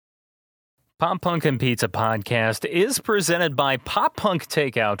Pop Punk and Pizza podcast is presented by Pop Punk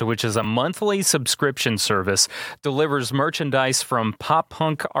Takeout, which is a monthly subscription service, delivers merchandise from pop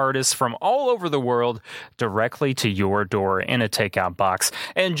punk artists from all over the world directly to your door in a takeout box.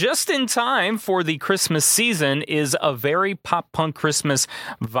 And just in time for the Christmas season is a very pop punk Christmas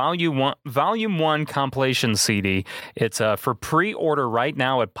Volume 1 compilation CD. It's for pre-order right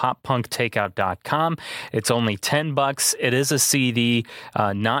now at poppunktakeout.com. It's only $10. It is a CD,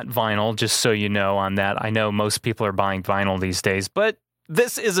 not vinyl, just so you know on that. I know most people are buying vinyl these days, but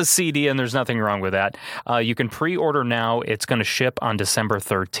this is a CD, and there's nothing wrong with that. You can pre-order now. It's going to ship on December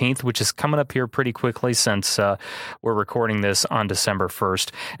 13th, which is coming up here pretty quickly since we're recording this on December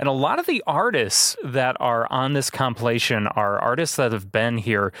 1st. And a lot of the artists that are on this compilation are artists that have been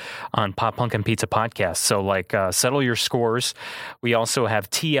here on Pop Punk and Pizza podcast. So like Settle Your Scores. We also have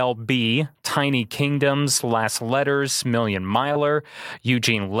TLB, Tiny Kingdoms, Last Letters, Million Miler,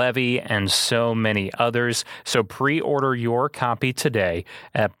 Eugene Levy, and so many others. So pre-order your copy today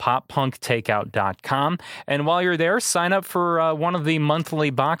at poppunktakeout.com. And while you're there, sign up for one of the monthly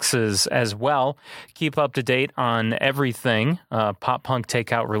boxes as well. Keep up to date on everything Pop Punk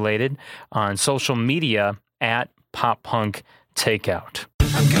Takeout related on social media at Pop Punk Takeout.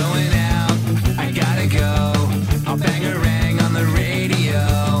 I'm going out, I gotta go. I'll bang a rang on the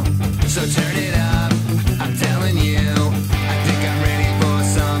radio. So turn it up, I'm telling you. I think I'm ready for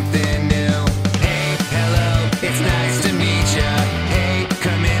something new. Hey, hello, it's nice to meet ya.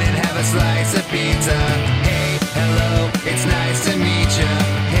 Come in and have a slice of pizza. Hey, hello, it's nice to meet ya.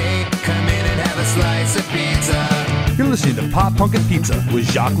 Hey, come in and have a slice of pizza. You're listening to Pop Punk and Pizza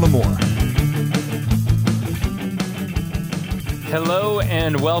with Jacques Lamour. Hello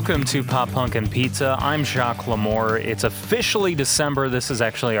and welcome to Pop Punk and Pizza. I'm Jacques Lamour. It's officially December. This is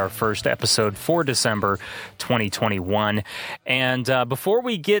actually our first episode for December 2021. And before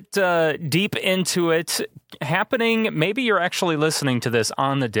we get deep into it, happening, maybe you're actually listening to this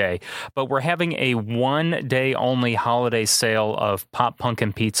on the day, but we're having a one-day only holiday sale of Pop Punk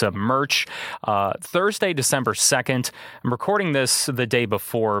and Pizza merch Thursday, December 2nd. I'm recording this the day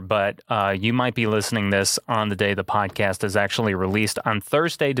before, but you might be listening this on the day the podcast is actually released on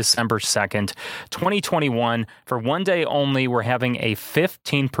Thursday, December 2nd, 2021. For one day only, we're having a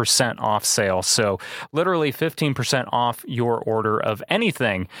 15% off sale. So literally 15% off your order of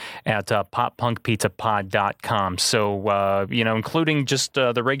anything at poppunkpizzapod.com. So, including just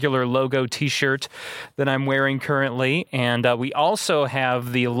the regular logo t-shirt that I'm wearing currently. And we also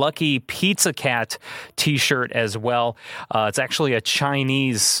have the Lucky Pizza Cat t-shirt as well. It's actually a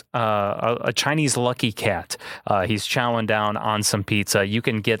Chinese Lucky Cat. He's chowing down on some pizza. You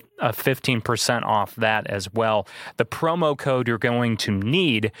can get a 15% off that as well. The promo code you're going to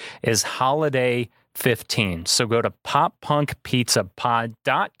need is HOLIDAY15. So go to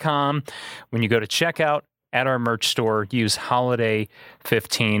poppunkpizzapod.com. When you go to checkout at our merch store, use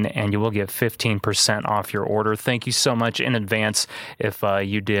HOLIDAY15 and you will get 15% off your order. Thank you so much in advance if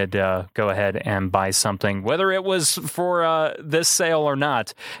you did go ahead and buy something, whether it was for this sale or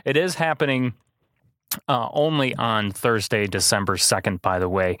not. It is happening only on Thursday, December 2nd, by the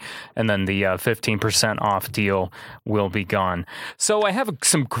way, and then the 15% off deal will be gone. So I have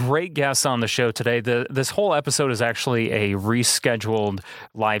some great guests on the show today. This whole episode is actually a rescheduled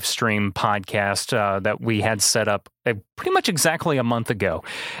live stream podcast that we had set up pretty much exactly a month ago,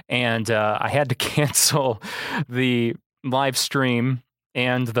 and I had to cancel the live stream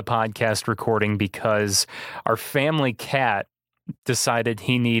and the podcast recording because our family cat decided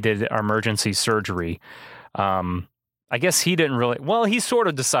he needed emergency surgery. I guess he didn't really, well, he sort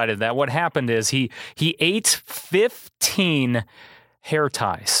of decided that. What happened is he ate 15 hair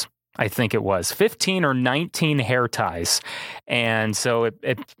ties. I think it was 15 or 19 hair ties. And so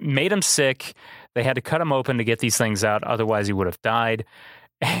it made him sick. They had to cut him open to get these things out. Otherwise he would have died.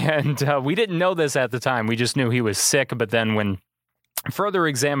 And we didn't know this at the time. We just knew he was sick. But then when further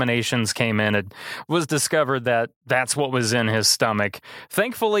examinations came in, it was discovered that that's what was in his stomach.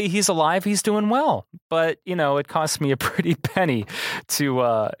 Thankfully, he's alive. He's doing well. But, it cost me a pretty penny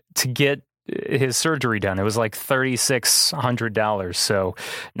to get his surgery done. It was like $3,600. So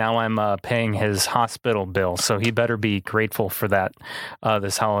now I'm paying his hospital bill. So he better be grateful for that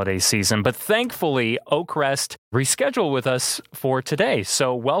this holiday season. But thankfully, Oakrest rescheduled with us for today.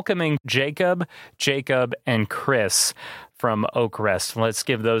 So welcoming Jacob, and Chris from Oakrest. Let's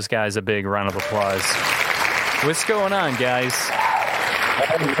give those guys a big round of applause. What's going on, guys?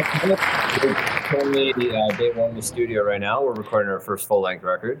 Currently, day one in the studio right now. We're recording our first full-length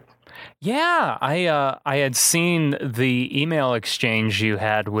record. Yeah, I had seen the email exchange you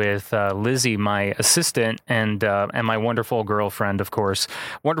had with Lizzie, my assistant, and my wonderful girlfriend, of course,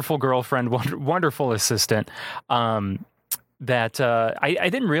 wonderful girlfriend, wonderful assistant. That I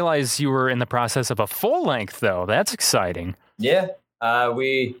didn't realize you were in the process of a full length, though. That's exciting. Yeah,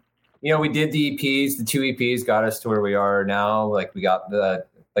 we did the EPs. The 2 EPs got us to where we are now. Like we got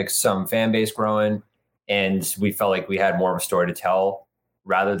some fan base growing, and we felt like we had more of a story to tell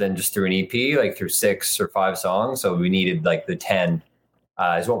rather than just through an EP, like through 6 or 5 songs. So we needed like the 10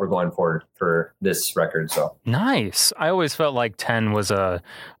 is what we're going for this record. So nice. I always felt like 10 was a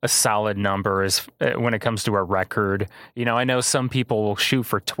solid number as when it comes to a record. You know, I know some people will shoot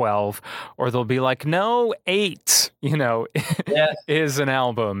for 12, or they'll be like, no, 8, yeah. is an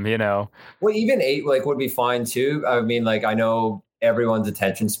album, Well, even 8 like would be fine too. I mean, like I know everyone's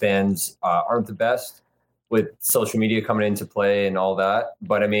attention spans aren't the best with social media coming into play and all that.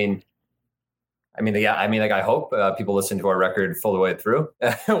 But I hope people listen to our record full the way through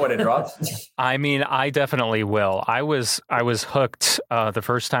when it drops. I mean, I definitely will. I was hooked the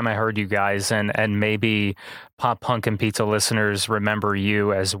first time I heard you guys, and maybe Pop Punk and Pizza listeners remember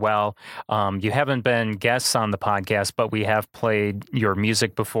you as well. You haven't been guests on the podcast, but we have played your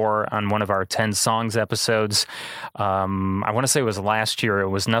music before on one of our 10 songs episodes. I want to say it was last year. It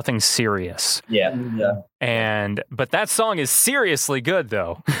was Nothing Serious. Yeah. But that song is seriously good,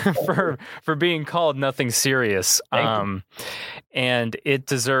 though, for being called Nothing Serious. And it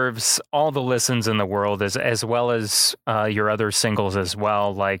deserves all the listens in the world, as well as your other singles as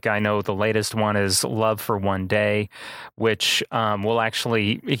well. Like I know the latest one is Love for One Day, which we'll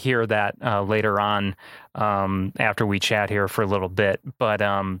actually hear that later on after we chat here for a little bit. But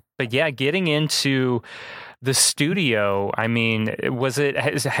yeah, getting into the studio, I mean,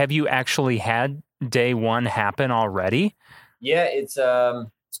 have you actually had day one happen already? Yeah, it's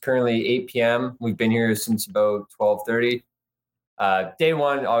currently 8 p.m. We've been here since about 12:30. Day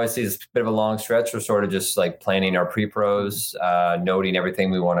one obviously is a bit of a long stretch. We're sort of just like planning our pre-pros, noting everything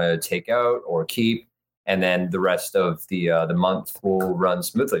we want to take out or keep, and then the rest of the month will run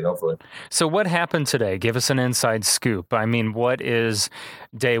smoothly, hopefully. So what happened today? Give us an inside scoop. I mean, what is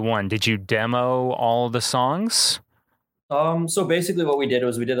day one? Did you demo all the songs? So basically what we did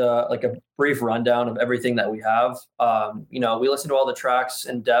was we did a brief rundown of everything that we have. We listened to all the tracks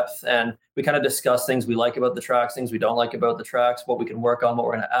in depth, and we kind of discussed things we like about the tracks, things we don't like about the tracks, what we can work on, what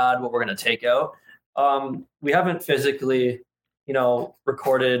we're going to add, what we're going to take out. We haven't physically,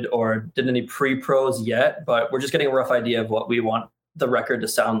 recorded or did any pre-pros yet, but we're just getting a rough idea of what we want the record to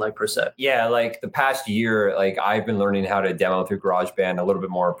sound like per se. Yeah, like the past year, like I've been learning how to demo through GarageBand a little bit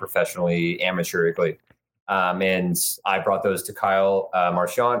more professionally, amateurically. And I brought those to Kyle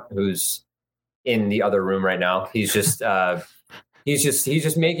Marchant, who's in the other room right now. He's just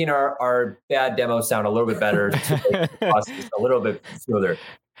making our bad demo sound a little bit better, to make the process a little bit smoother.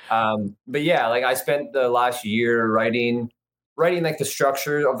 But yeah, like I spent the last year writing like the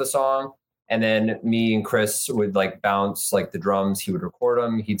structure of the song, and then me and Chris would like bounce like the drums. He would record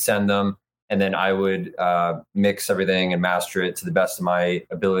them, he'd send them, and then I would mix everything and master it to the best of my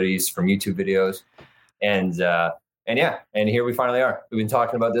abilities from YouTube videos. And here we finally are. We've been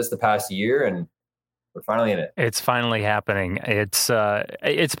talking about this the past year, and we're finally in it. It's finally happening. It's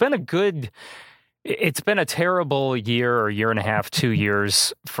been a terrible year or year and a half, 2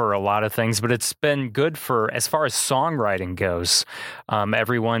 years for a lot of things, but it's been good for as far as songwriting goes.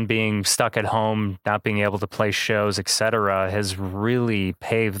 Everyone being stuck at home, not being able to play shows, etc., has really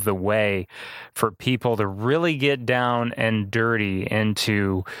paved the way for people to really get down and dirty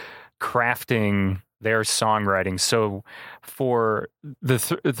into crafting their songwriting. So for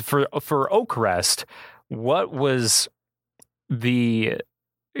Oakrest, what was the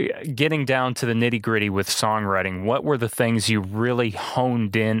getting down to the nitty-gritty with songwriting? What were the things you really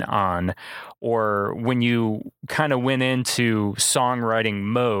honed in on, or when you kind of went into songwriting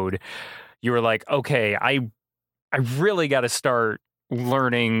mode, you were like, okay, I really got to start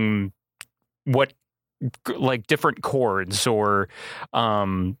learning what like different chords, or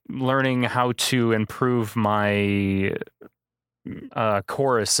learning how to improve my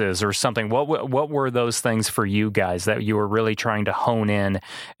choruses or something. What were those things for you guys that you were really trying to hone in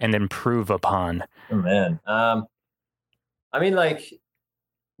and improve upon? Oh man, I mean, like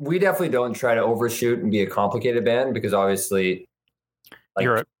we definitely don't try to overshoot and be a complicated band, because obviously,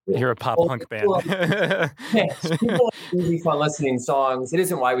 like, you're a pop punk band. People like really fun listening songs. It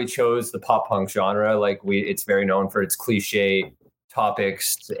isn't why we chose the pop punk genre. Like it's very known for its cliche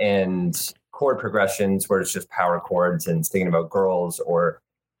topics and chord progressions, where it's just power chords and thinking about girls or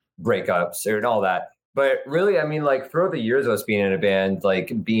breakups and all that. But really, I mean, like throughout the years of us being in a band,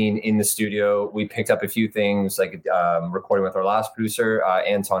 like being in the studio, we picked up a few things, like recording with our last producer,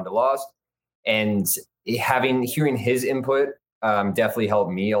 Anton DeLost, and hearing his input definitely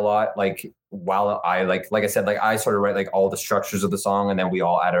helped me a lot. Like while I like I said, like I sort of write like all the structures of the song, and then we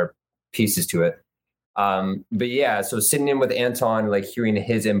all add our pieces to it. But yeah, so sitting in with Anton, like hearing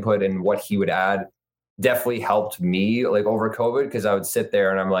his input and what he would add definitely helped me like over COVID, because I would sit there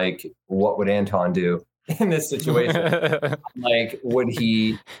and I'm like, what would Anton do in this situation? Like, would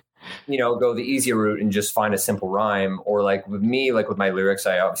he, go the easier route and just find a simple rhyme? Or like with me, like with my lyrics,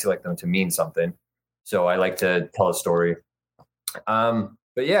 I obviously like them to mean something. So I like to tell a story. But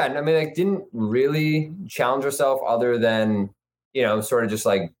yeah, I mean, I didn't really challenge myself other than, sort of just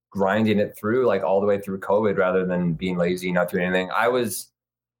like grinding it through like all the way through COVID rather than being lazy, not doing anything. I was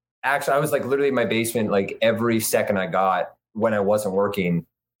like literally in my basement, like every second I got when I wasn't working,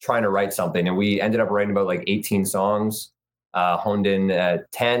 trying to write something. And we ended up writing about like 18 songs, honed in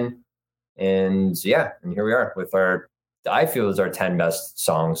at 10. And yeah, and here we are with I feel is our 10 best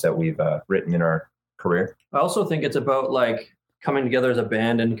songs that we've written in our career. I also think it's about like coming together as a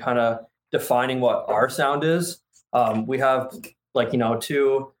band and kind of defining what our sound is. We have like,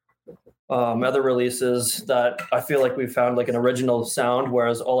 two other releases that I feel like we've found like an original sound,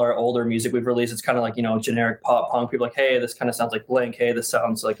 whereas all our older music we've released, it's kind of like, generic pop punk. People are like, hey, this kind of sounds like Blink. Hey, this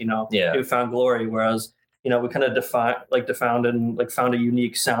sounds like, New Found Glory. Whereas, we kind of found a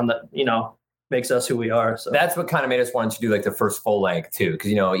unique sound that, makes us who we are. So that's what kind of made us want to do like the first full length too.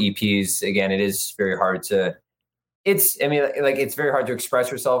 Cause EPs, again, it is very hard to, it's very hard to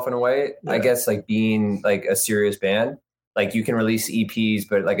express yourself in a way, I guess, like being like a serious band. Like you can release EPs,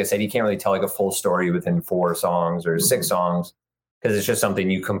 but like I said, you can't really tell like a full story within 4 songs or 6 songs, because it's just something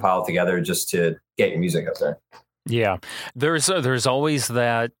you compile together just to get your music out there. Yeah, there's always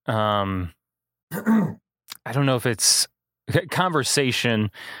that. I don't know if it's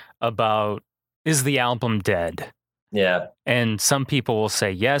conversation about, is the album dead? Yeah. And some people will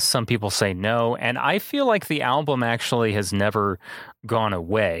say yes, some people say no. And I feel like the album actually has never gone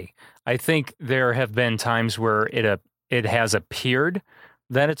away. I think there have been times where it has appeared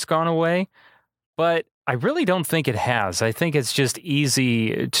that it's gone away, but I really don't think it has. I think it's just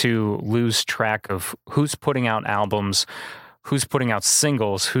easy to lose track of who's putting out albums, who's putting out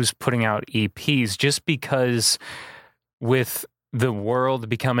singles, who's putting out EPs, just because with the world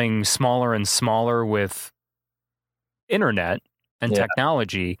becoming smaller and smaller with internet and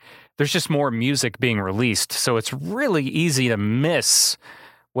technology, there's just more music being released. So it's really easy to miss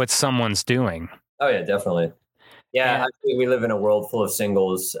what someone's doing. Oh yeah, definitely. Yeah, actually, we live in a world full of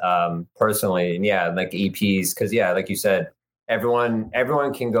singles, personally, and like EPs, because like you said, everyone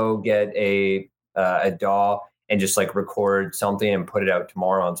can go get a DAW and just like record something and put it out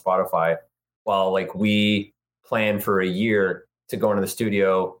tomorrow on Spotify, while like we plan for a year to go into the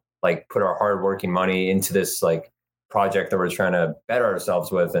studio, like put our hardworking money into this like project that we're trying to better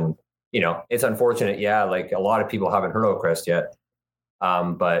ourselves with, and it's unfortunate. Yeah, like a lot of people haven't heard Oakcrest yet,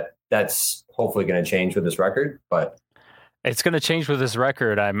 but that's hopefully going to change with this record. But it's going to change with this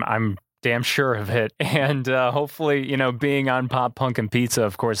record. I'm damn sure of it. And hopefully, being on Pop Punk and Pizza,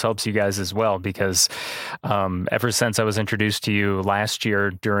 of course, helps you guys as well, because ever since I was introduced to you last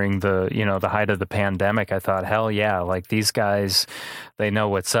year during the, the height of the pandemic, I thought, hell yeah, like these guys, they know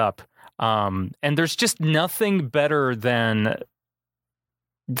what's up. And there's just nothing better than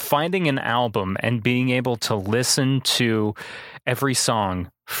finding an album and being able to listen to every song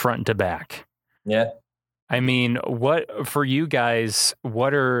front to back. Yeah. I mean, what for you guys,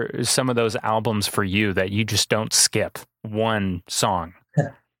 what are some of those albums for you that you just don't skip one song?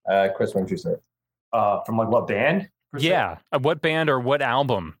 Chris, why don't you start? From like what band? Yeah. What band or what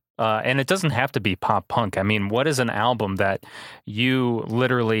album? And it doesn't have to be pop punk. I mean, what is an album that you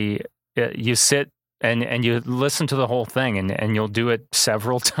literally, you sit and you listen to the whole thing and you'll do it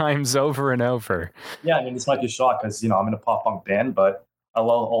several times over and over? Yeah, I mean, this might be a shock because, I'm in a pop punk band, but I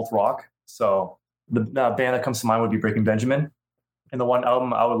love alt rock. So the band that comes to mind would be Breaking Benjamin. And the one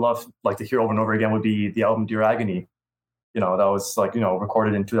album I would love like to hear over and over again would be the album Dear Agony. That was like,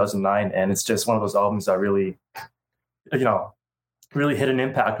 recorded in 2009. And it's just one of those albums that really, really hit an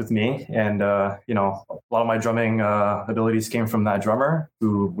impact with me. And, a lot of my drumming abilities came from that drummer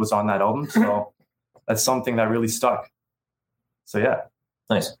who was on that album. So that's something that really stuck. So, yeah.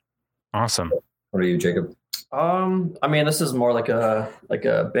 Nice. Awesome. What are you, Jacob? I mean, this is more like a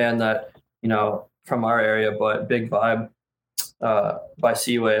band that, from our area, but Big Vibe by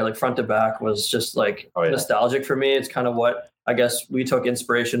Seaway, like front to back, was just like nostalgic for me. It's kind of what I guess we took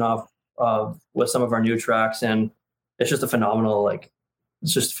inspiration off with some of our new tracks, and it's just a phenomenal like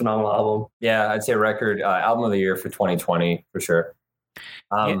It's just a phenomenal album. Yeah, I'd say record album of the year for 2020 for sure.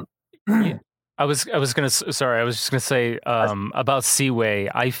 Yeah. I was just gonna say about Seaway.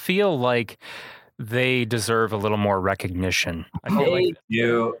 I feel like they deserve a little more recognition. I feel like They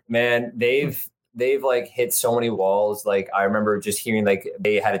do, man. They've like hit so many walls. Like I remember just hearing like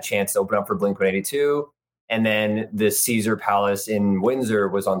they had a chance to open up for Blink-182, and then the Caesar Palace in Windsor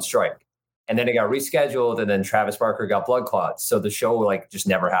was on strike, and then it got rescheduled, and then Travis Barker got blood clots, so the show like just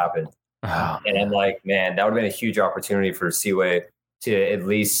never happened. And I'm like, man, that would have been a huge opportunity for Seaway to at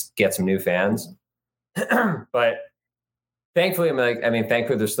least get some new fans. But thankfully,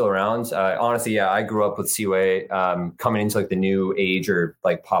 thankfully they're still around. Honestly, yeah, I grew up with Seaway coming into like the new age or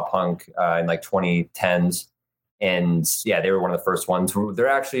like pop punk in like 2010s. And yeah, they were one of the first ones.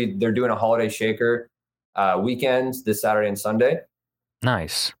 They're doing a holiday shaker weekend this Saturday and Sunday.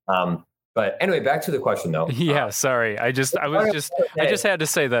 nice. But anyway, back to the question though. Yeah, sorry. I just had to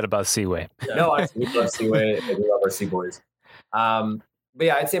say that about Seaway. No, we love Seaway. We love our Seaboys. But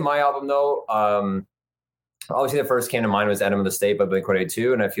yeah, I'd say my album though, obviously the first came to mind was Enema of the State by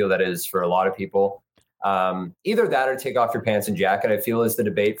Blink-182, and I feel that is for a lot of people. Either that or Take Off Your Pants and Jacket, I feel is the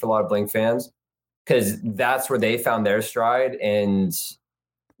debate for a lot of Blink fans, because that's where they found their stride. And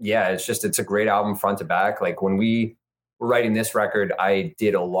yeah, it's a great album front to back. Like when we were writing this record, I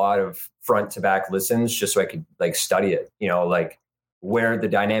did a lot of front to back listens just so I could like study it, like where the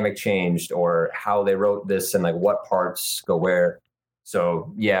dynamic changed or how they wrote this and like what parts go where.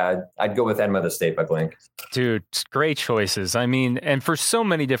 So yeah, I'd go with Enema of the State by Blink. Dude, great choices. I mean, and for so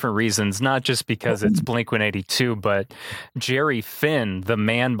many different reasons, not just because it's Blink-182, but Jerry Finn, the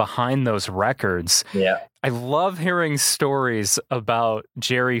man behind those records. Yeah. I love hearing stories about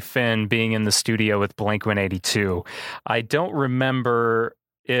Jerry Finn being in the studio with Blink-182. I don't remember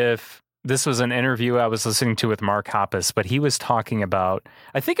if this was an interview I was listening to with Mark Hoppus, but he was talking about,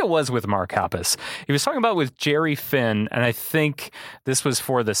 I think it was with Mark Hoppus. He was talking about with Jerry Finn, and I think this was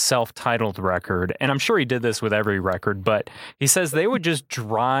for the self-titled record. And I'm sure he did this with every record, but he says they would just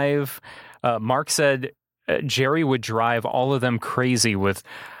drive. Mark said Jerry would drive all of them crazy with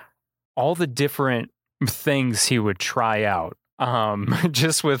all the different things he would try out.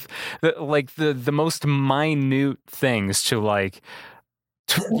 Just with the most minute things to like,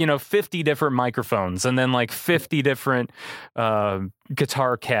 50 different microphones and then like 50 different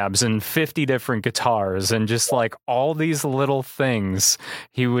guitar cabs and 50 different guitars and just like all these little things.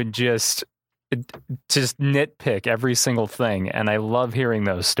 He would just nitpick every single thing. And I love hearing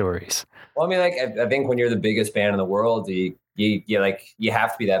those stories. Well, I mean, like, I think when you're the biggest band in the world, you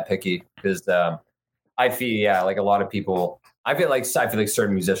have to be that picky because I feel, like a lot of people, I feel like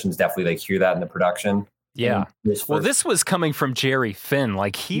certain musicians definitely like hear that in the production. Yeah. Well, this was coming from Jerry Finn.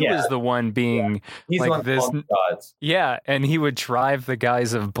 Like he was the one being He's like this. Yeah. And he would drive the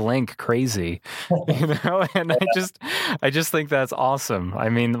guys of Blink crazy, and I just think that's awesome. I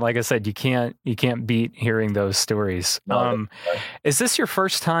mean, like I said, you can't beat hearing those stories. No, is this your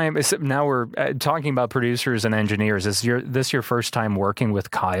first time? Now we're talking about producers and engineers. Is this your first time working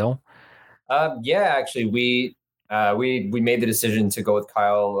with Kyle? Yeah, actually we made the decision to go with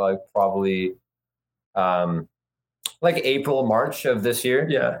Kyle, probably, like April, March of this year.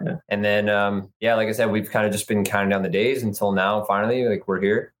 Yeah. And then, like I said, we've kind of just been counting down the days until now, finally, like we're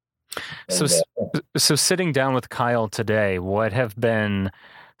here. And, so sitting down with Kyle today, what have been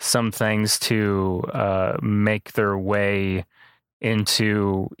some things to make their way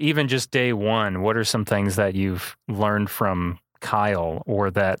into even just day one? What are some things that you've learned from Kyle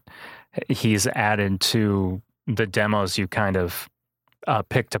or that he's added to the demos you kind of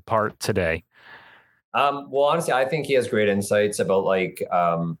picked apart today? Well, honestly, I think he has great insights about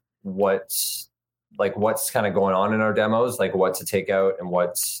what's kind of going on in our demos, like what to take out and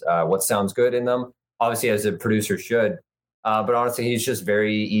what sounds good in them. Obviously, as a producer should, but honestly, he's just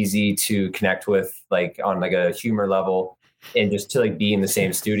very easy to connect with, like on like a humor level, and just to like be in the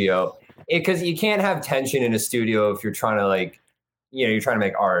same studio. Because you can't have tension in a studio if you're trying to you're trying to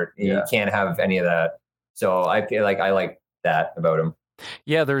make art. Yeah. You can't have any of that. So I feel like I like that about him.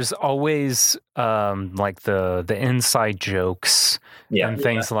 Yeah, there's always like the inside jokes and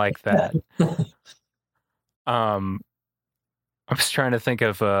things like that. I was trying to think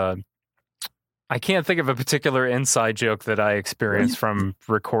of I can't think of a particular inside joke that I experienced from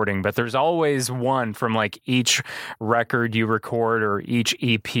recording, but there's always one from like each record you record or each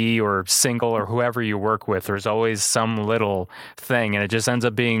EP or single or whoever you work with. There's always some little thing, and it just ends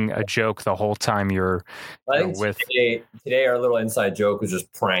up being a joke the whole time you're with. Today, our little inside joke was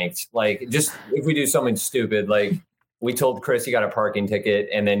just pranked. Like, just if we do something stupid, like we told Chris he got a parking ticket,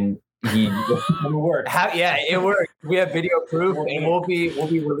 and then it worked. It worked. We have video proof, and we'll be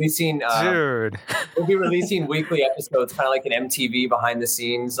releasing Dude. we'll be releasing weekly episodes, kind of like an MTV behind the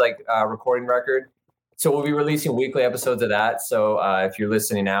scenes recording record. So we'll be releasing weekly episodes of that. So if you're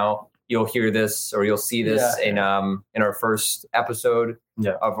listening now, you'll hear this or you'll see this in our first episode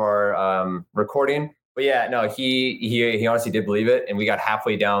of our recording. But yeah, no, he honestly did believe it, and we got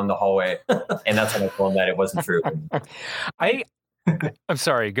halfway down the hallway, and that's when I told him that it wasn't true. I'm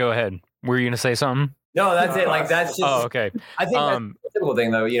sorry. Go ahead. Were you going to say something? No, that's it. Like that's just. Oh, okay. I think that's a typical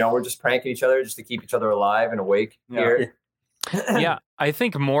thing, though. We're just pranking each other just to keep each other alive and awake here. Yeah, I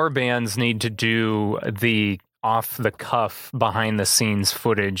think more bands need to do the off the cuff behind the scenes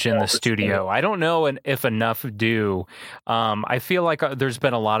footage in the studio. I don't know if enough do. I feel like there's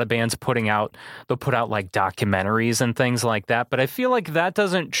been a lot of bands they'll put out like documentaries and things like that, but I feel like that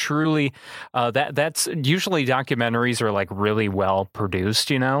doesn't truly that's usually documentaries are like really well produced,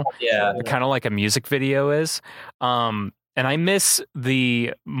 kind of like a music video is. And I miss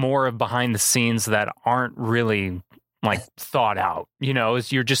the more of behind the scenes that aren't really like thought out,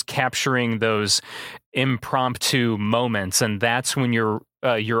 as you're just capturing those impromptu moments, and that's when your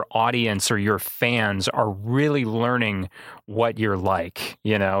audience or your fans are really learning what you're like,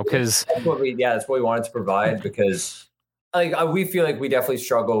 because that's what we wanted to provide, because we feel like we definitely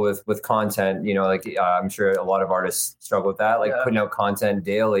struggle with content, I'm sure a lot of artists struggle with that, putting out content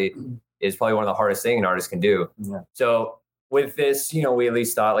daily is probably one of the hardest things an artist can do. So with this, we at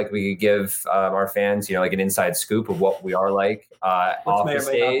least thought like we could give our fans, like an inside scoop of what we are like off the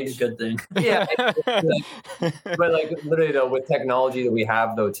stage. Good thing. Yeah, but like literally though, with technology that we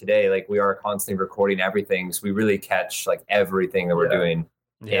have though today, like we are constantly recording everything, so we really catch like everything that we're doing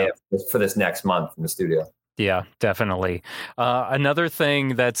for this next month in the studio. Yeah, definitely. Another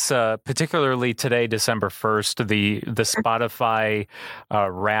thing that's particularly today, December 1st, the Spotify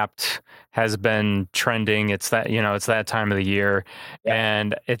Wrapped has been trending. It's that time of the year,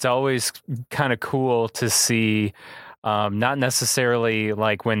 and it's always kind of cool to see. Not necessarily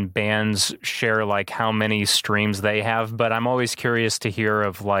like when bands share like how many streams they have, but I'm always curious to hear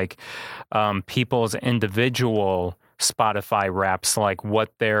of like people's individual Spotify Wraps, like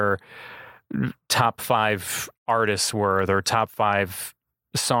what their top 5 artists were, their top 5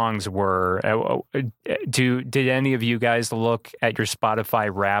 songs were. Did any of you guys look at your Spotify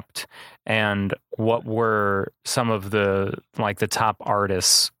Wrapped, and what were some of the top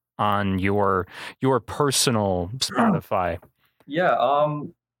artists on your personal Spotify? Yeah,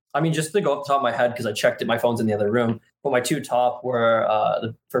 I mean, just to go off the top of my head, because I checked it, my phone's in the other room. But my 2 top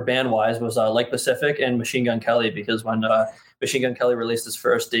were for band wise was Lake Pacific and Machine Gun Kelly, because when Machine Gun Kelly released his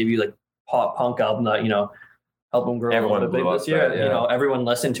first debut like pop punk album that helped him grow everyone a little bit this year, everyone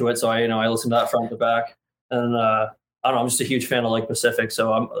listened to it, so I listened to that front to back, and I don't know, I'm just a huge fan of Lake Pacific,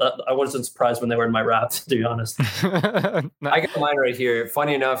 so I wasn't surprised when they were in my rap, to be honest. I got mine right here.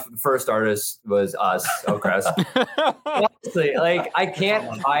 Funny enough, the first artist was us, Oakcrest. Honestly, like I can't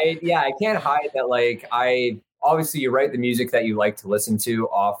hide that. Like obviously you write the music that you like to listen to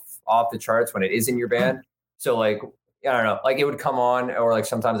off the charts when it is in your band. So like I don't know, like it would come on, or like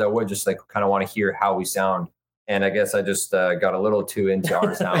sometimes I would just like kind of want to hear how we sound. And I guess I just got a little too into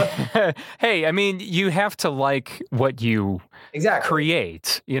our sound. Hey, I mean, you have to like what you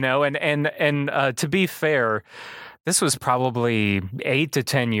create, and to be fair, this was probably 8 to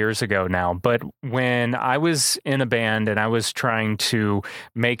 10 years ago now. But when I was in a band and I was trying to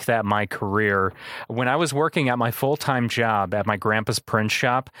make that my career, when I was working at my full-time job at my grandpa's print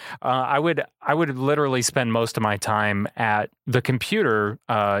shop, I would literally spend most of my time at the computer,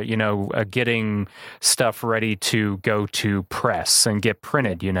 getting stuff ready to go to press and get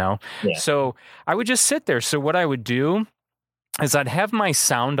printed, Yeah. So I would just sit there. So what I would do is I'd have my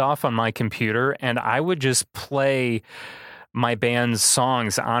sound off on my computer and I would just play my band's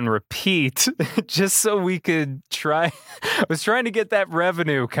songs on repeat just so we could I was trying to get that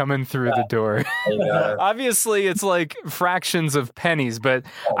revenue coming through the door. Obviously, it's like fractions of pennies, but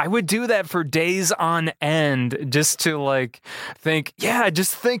I would do that for days on end just to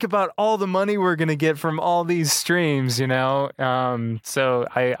think about all the money we're going to get from all these streams, So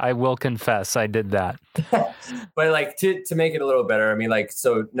I will confess I did that. But to make it a little better, I mean,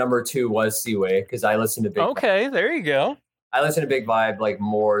 so number 2 was Seaway, because I listened to Big Vibe. There you go. I listen to Big Vibe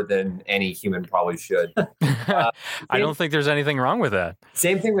more than any human probably should. I don't think there's anything wrong with that.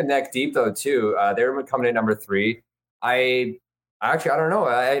 Same thing with Neck Deep though too. They were coming in number 3. I don't know.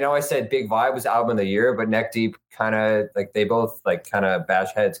 I know I said Big Vibe was album of the year, but Neck Deep kind of they both kind of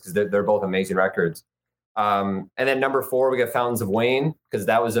bash heads because they're both amazing records. And then number 4 we got Fountains of Wayne, because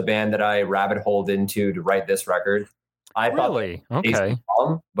that was a band that I rabbit holed into to write this record. I thought okay,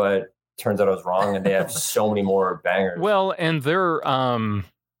 album, but turns out I was wrong, and they have so many more bangers. Well, and they're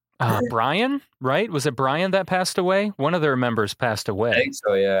Brian, right? Was it Brian that passed away? One of their members passed away. I think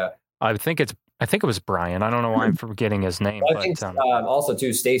so, yeah. I think it was Brian. I don't know why I'm forgetting his name. Well, I think also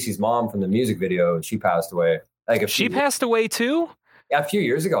too, Stacy's mom from the music video, she passed away. Like she passed away too? Yeah, a few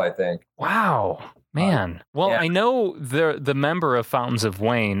years ago, I think. Wow. Man. Well, yeah. I know the member of Fountains of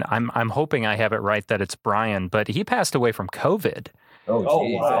Wayne, I'm hoping I have it right that it's Brian, but he passed away from COVID. Oh,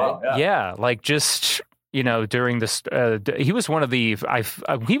 geez. wow. Yeah, like just during this, he was one of the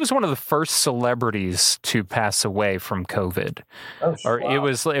first celebrities to pass away from COVID, or wow. it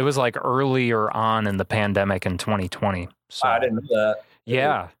was like earlier on in the pandemic in 2020. So I didn't know that.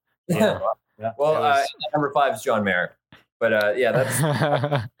 yeah. Yeah. Well, number 5 is John Mayer, but yeah,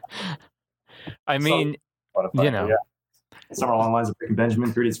 that's. I mean, Spotify, yeah. Somewhere along the lines of Breaking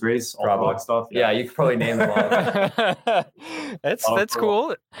Benjamin, Greatest Grace, all Probably. rock stuff. Yeah, you could probably name them all. That's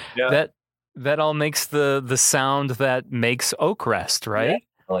cool. Yeah. That all makes the sound that makes Oakrest, right?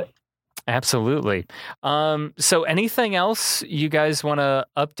 Yeah. Absolutely. So anything else you guys want to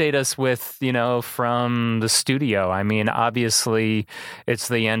update us with, from the studio? I mean, obviously it's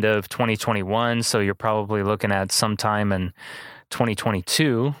the end of 2021, so you're probably looking at sometime in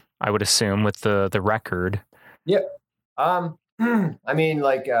 2022, I would assume, with the record. Yep. I mean,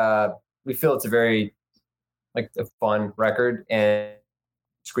 we feel it's a very a fun record and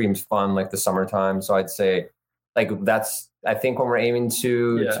screams fun like the summertime. So I'd say that's I think when we're aiming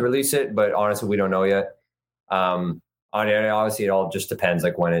to release it, but honestly we don't know yet. Obviously it all just depends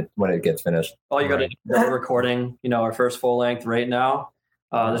when it gets finished. All you got to do is recording, our first full length right now.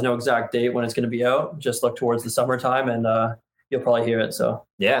 There's no exact date when it's going to be out. Just look towards the summertime and you'll probably hear it. So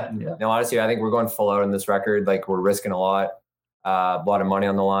yeah. No, honestly, I think we're going full out on this record. We're risking a lot of money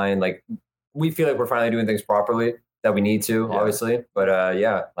on the line. We feel like we're finally doing things properly that we need to, obviously. But I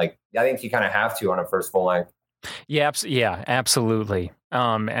think you kind of have to on a first full length. Yeah, absolutely.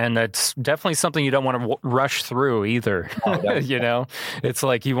 And that's definitely something you don't want to rush through either. Oh, it's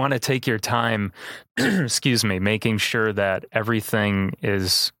like you want to take your time, excuse me, making sure that everything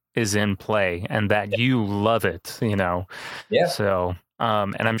is in play and that you love it, Yeah. So,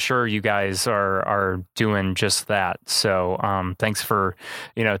 and I'm sure you guys are doing just that. So, thanks for,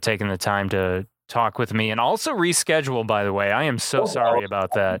 taking the time to talk with me and also reschedule, by the way. I am so sorry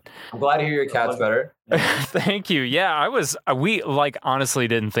about that. I'm glad to hear your cat's better. Thank you. Yeah, we honestly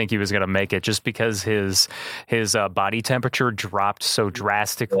didn't think he was going to make it just because his body temperature dropped so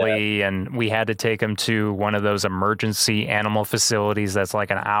drastically and we had to take him to one of those emergency animal facilities that's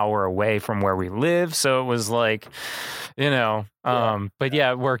like an hour away from where we live. So it was but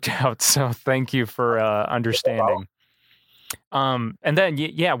yeah, it worked out. So thank you for understanding. And then,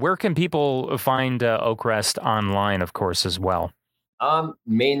 where can people find Oakrest online, of course, as well?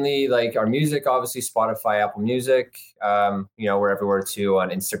 Mainly our music, obviously Spotify, Apple Music. We're everywhere too on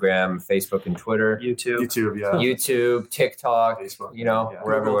Instagram, Facebook, and Twitter. YouTube, TikTok. Facebook,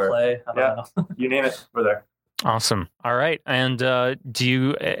 we're everywhere. Play. I don't know. You name it, we're there. Awesome. All right. And do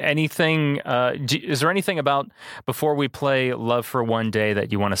you is there anything about before we play "Love for One Day"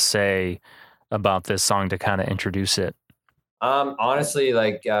 that you want to say about this song to kind of introduce it? Honestly,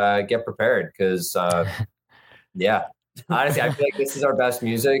 get prepared because, honestly, I feel like this is our best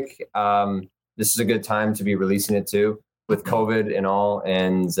music. This is a good time to be releasing it too with COVID and all.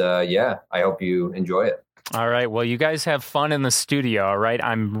 And I hope you enjoy it. All right. Well, you guys have fun in the studio. All right.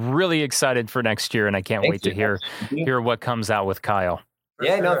 I'm really excited for next year and I can't wait to hear what comes out with Kyle.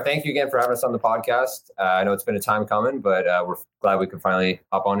 Thank you again for having us on the podcast. I know it's been a time coming, but we're glad we could finally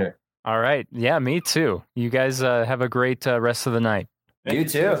hop on here. All right. Yeah, me too. You guys have a great rest of the night. You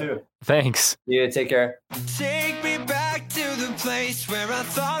too. Thanks. Yeah, take care. Take me back to the place where I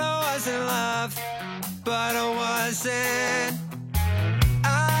thought I was in love, but I wasn't.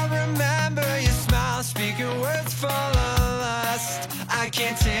 I remember your smile, speaking words full of lust. I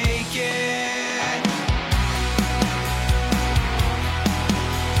can't take it.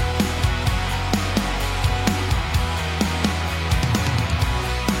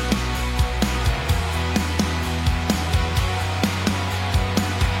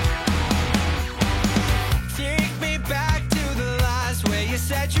 Take me back to the last where you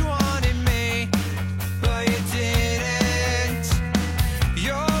said you wanted me, but you didn't.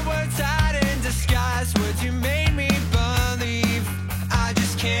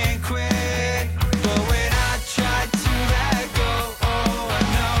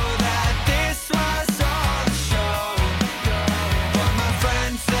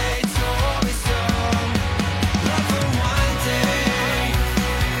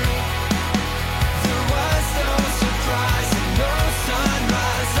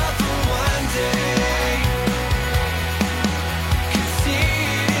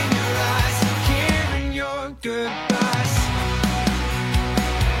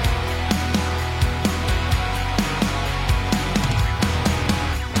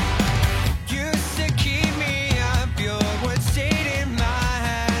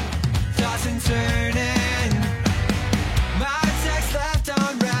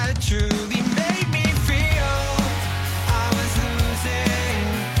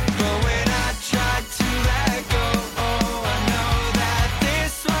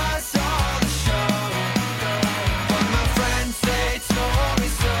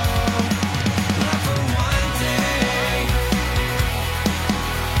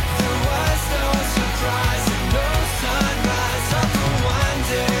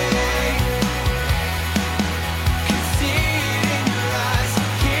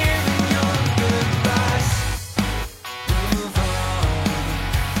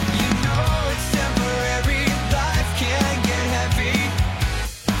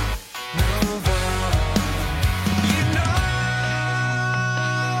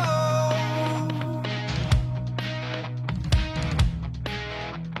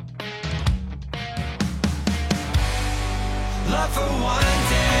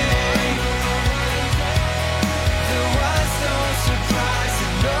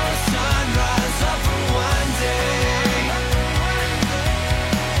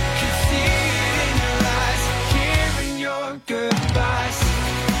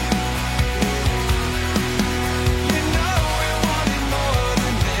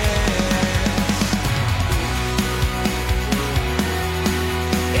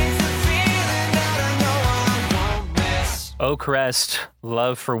 Oakrest,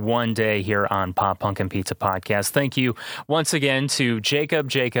 Love for One Day here on Pop Punk and Pizza Podcast. Thank you once again to Jacob,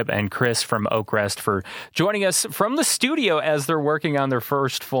 and Chris from Oakrest for joining us from the studio as they're working on their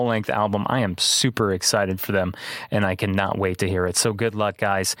first full-length album. I am super excited for them, and I cannot wait to hear it. So good luck,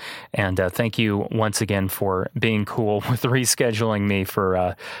 guys, and thank you once again for being cool with rescheduling me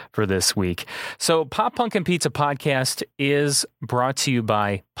for this week. So Pop Punk and Pizza Podcast is brought to you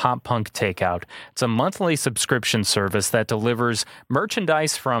by Pop Punk Takeout. It's a monthly subscription service that delivers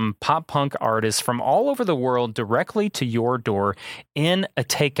merchandise from pop punk artists from all over the world directly to your door in a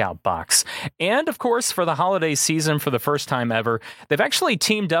takeout box. And of course, for the holiday season, for the first time ever, they've actually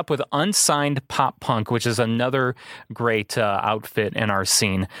teamed up with Unsigned Pop Punk, which is another great outfit in our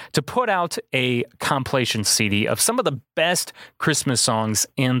scene, to put out a compilation CD of some of the best Christmas songs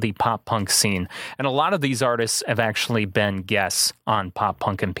in the pop punk scene. And a lot of these artists have actually been guests on Pop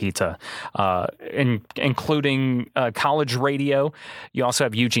Punk and Pizza, including College Radio. You also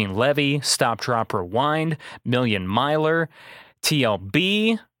have Eugene Levy, Stop, Drop, Rewind, Million Miler,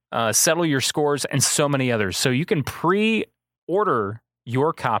 TLB, Settle Your Scores, and so many others. So you can pre-order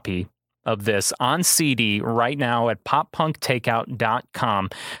your copy of this on CD right now at poppunktakeout.com.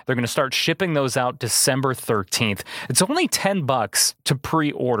 They're going to start shipping those out December 13th. It's only $10 to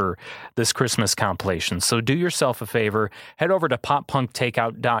pre-order this Christmas compilation. So do yourself a favor, head over to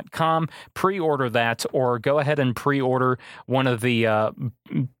poppunktakeout.com, pre-order that, or go ahead and pre-order one of the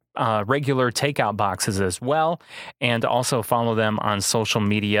regular takeout boxes as well, and also follow them on social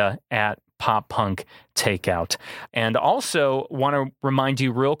media at Pop Punk Takeout. And also want to remind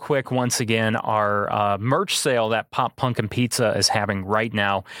you real quick, once again, our merch sale that Pop Punk and Pizza is having right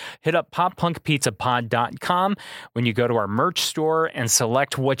now. Hit up poppunkpizzapod.com when you go to our merch store and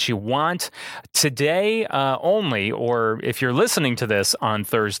select what you want. Today only, or if you're listening to this on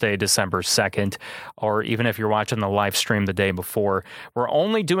Thursday, December 2nd, or even if you're watching the live stream the day before, we're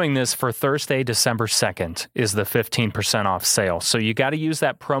only doing this for Thursday, December 2nd is the 15% off sale. So you got to use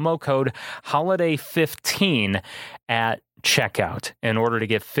that promo code HOLIDAY15 at checkout in order to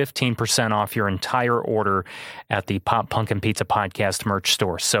get 15% off your entire order at the Pop Punk and Pizza Podcast merch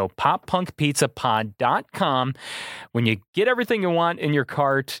store. So poppunkpizzapod.com. When you get everything you want in your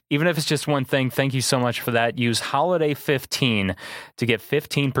cart, even if it's just one thing, thank you so much for that. Use HOLIDAY15 to get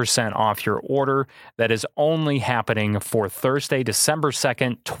 15% off your order. That is only happening for Thursday, December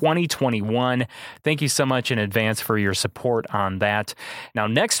 2nd, 2021. Thank you so much in advance for your support on that. Now,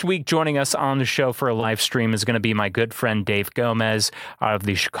 next week, joining us on the show for a live stream is going to be my good friend Dave Gomez out of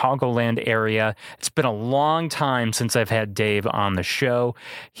the Chicagoland area. It's been a long time since I've had Dave on the show.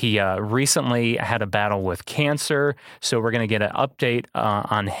 He recently had a battle with cancer, so we're going to get an update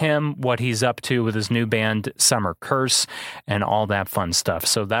on him, what he's up to with his new band Summer Curse, and all that fun stuff.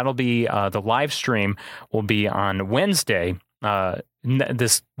 So that'll be the live stream will be on Wednesday.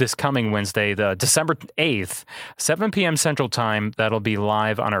 This coming Wednesday, the December 8th, 7 p.m. Central Time. That'll be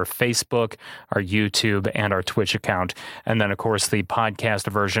live on our Facebook, our YouTube, and our Twitch account. And then, of course, the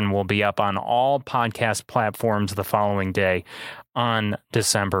podcast version will be up on all podcast platforms the following day on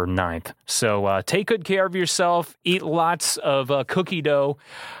December 9th. So take good care of yourself. Eat lots of cookie dough.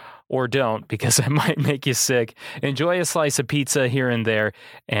 Or don't, because it might make you sick. Enjoy a slice of pizza here and there,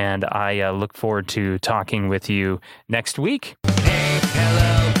 and I look forward to talking with you next week. Hey, hello.